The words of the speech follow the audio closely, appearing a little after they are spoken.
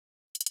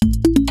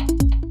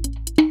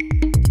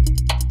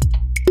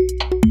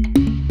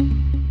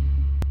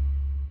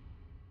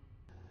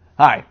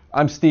Hi,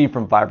 I'm Steve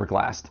from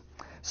Fiberglass.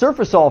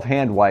 SURFA SOLVE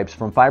Hand Wipes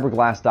from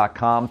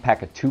fiberglass.com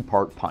pack a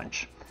two-part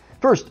punch.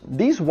 First,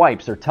 these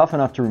wipes are tough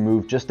enough to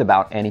remove just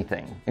about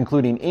anything,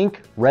 including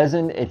ink,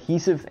 resin,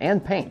 adhesive,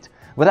 and paint,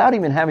 without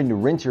even having to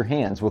rinse your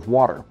hands with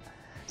water.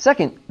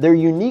 Second, their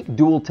unique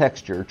dual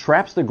texture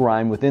traps the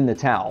grime within the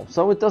towel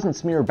so it doesn't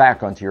smear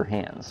back onto your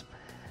hands.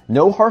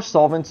 No harsh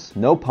solvents,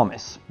 no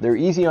pumice. They're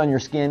easy on your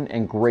skin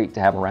and great to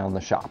have around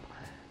the shop.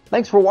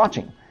 Thanks for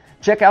watching.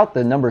 Check out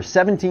the number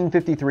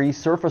 1753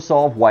 SURFA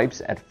SOLVE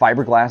wipes at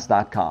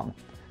fiberglass.com.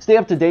 Stay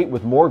up to date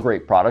with more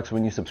great products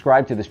when you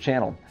subscribe to this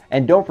channel.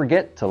 And don't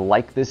forget to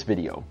like this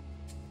video.